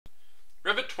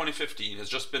2015 has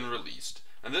just been released,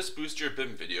 and this Boost Your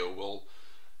BIM video will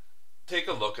take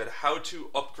a look at how to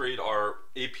upgrade our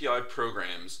API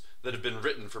programs that have been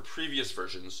written for previous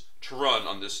versions to run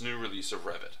on this new release of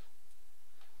Revit.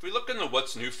 If we look in the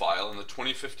What's New file in the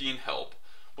 2015 help,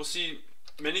 we'll see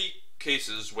many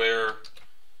cases where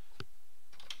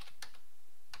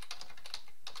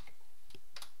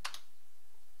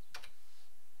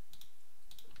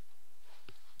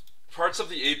parts of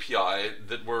the API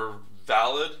that were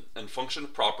valid and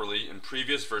functioned properly in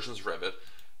previous versions of Revit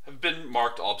have been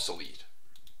marked obsolete.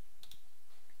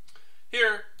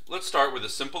 Here, let's start with a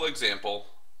simple example.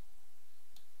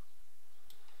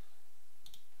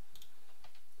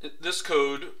 This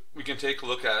code we can take a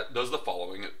look at does the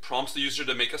following. It prompts the user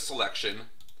to make a selection.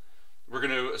 We're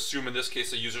going to assume in this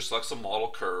case the user selects a model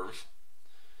curve.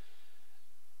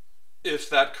 If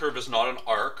that curve is not an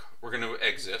arc, we're going to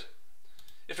exit.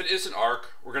 If it is an arc,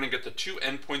 we're going to get the two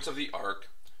endpoints of the arc,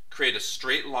 create a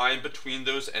straight line between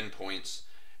those endpoints,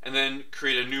 and then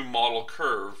create a new model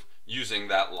curve using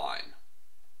that line.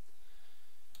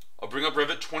 I'll bring up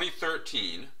Revit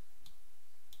 2013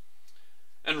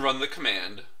 and run the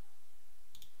command.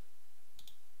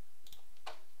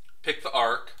 Pick the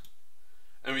arc,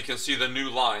 and we can see the new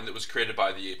line that was created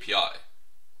by the API.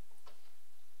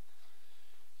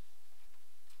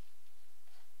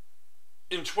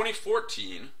 In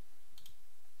 2014,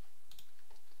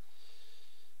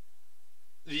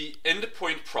 the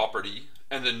endpoint property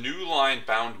and the new line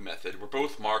bound method were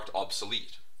both marked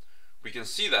obsolete. We can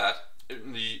see that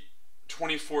in the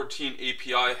 2014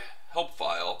 API help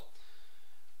file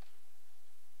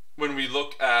when we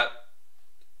look at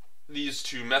these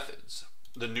two methods.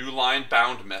 The new line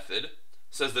bound method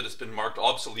says that it's been marked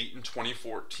obsolete in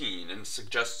 2014 and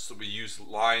suggests that we use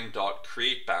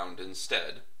line.createBound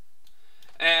instead.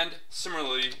 And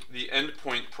similarly, the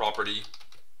endpoint property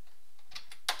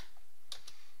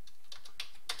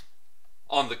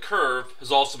on the curve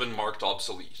has also been marked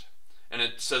obsolete, and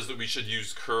it says that we should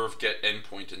use curve get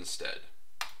endpoint instead.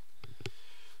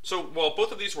 So while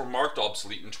both of these were marked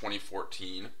obsolete in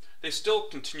 2014, they still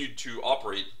continued to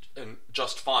operate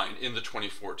just fine in the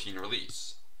 2014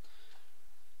 release.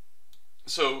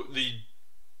 So the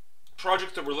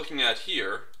project that we're looking at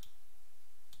here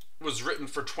was written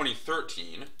for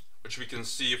 2013, which we can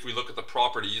see if we look at the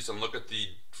properties and look at the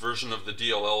version of the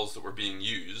DLLs that were being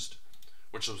used,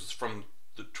 which was from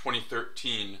the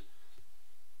 2013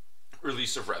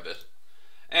 release of Revit.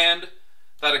 And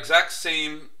that exact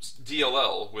same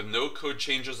DLL with no code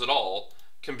changes at all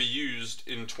can be used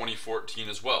in 2014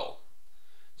 as well.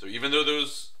 So even though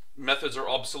those methods are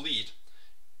obsolete,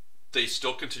 they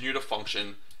still continue to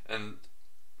function, and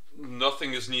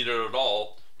nothing is needed at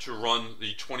all to run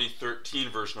the 2013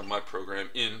 version of my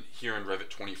program here in Revit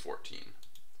 2014.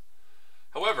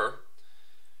 However,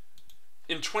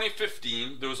 in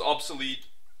 2015, those obsolete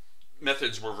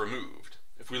methods were removed.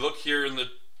 If we look here in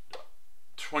the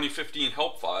 2015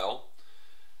 help file,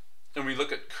 and we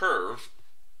look at curve,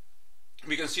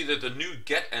 we can see that the new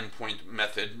getEndpoint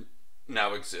method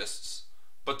now exists,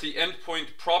 but the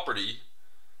endpoint property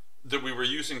that we were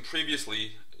using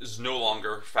previously is no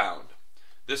longer found.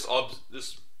 This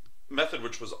method,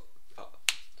 which was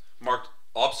marked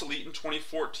obsolete in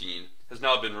 2014, has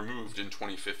now been removed in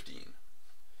 2015.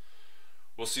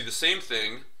 We'll see the same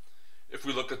thing if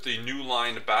we look at the new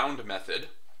line bound method.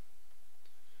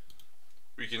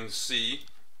 We can see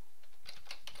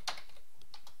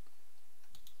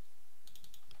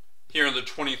here in the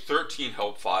 2013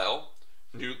 help file,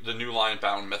 the new line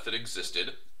bound method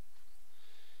existed.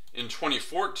 In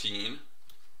 2014,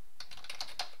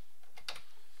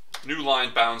 new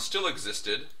line bound still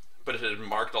existed, but it had been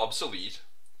marked obsolete.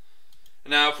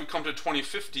 And now if we come to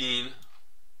 2015,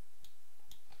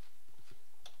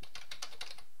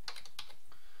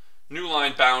 new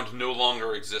line bound no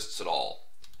longer exists at all,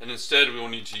 and instead we will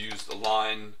need to use the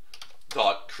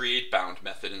line.createBound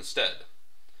method instead.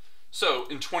 So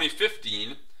in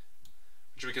 2015,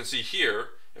 which we can see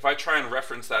here, if I try and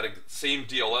reference that same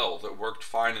DLL that worked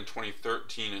fine in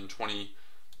 2013 and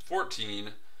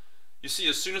 2014, you see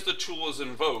as soon as the tool is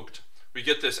invoked, we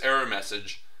get this error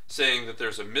message saying that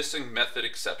there's a missing method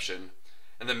exception,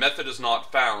 and the method is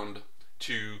not found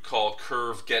to call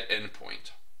curve get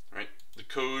endpoint. Right? The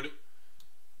code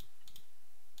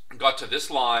got to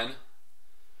this line,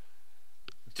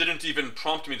 didn't even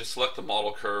prompt me to select the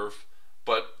model curve,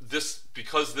 but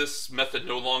because this method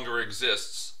no longer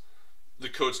exists, the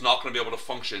code's not going to be able to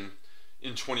function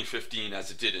in 2015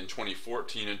 as it did in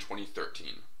 2014 and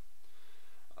 2013.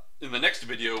 In the next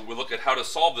video, we'll look at how to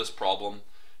solve this problem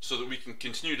so that we can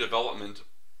continue development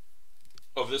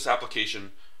of this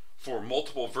application for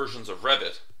multiple versions of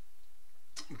Revit,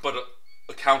 but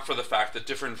account for the fact that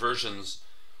different versions,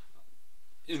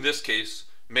 in this case,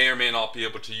 may or may not be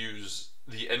able to use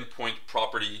the endpoint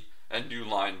property and new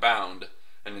line bound,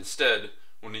 and instead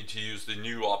we'll need to use the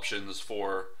new options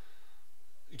for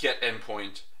get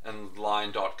endpoint and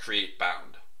line.create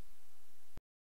bound.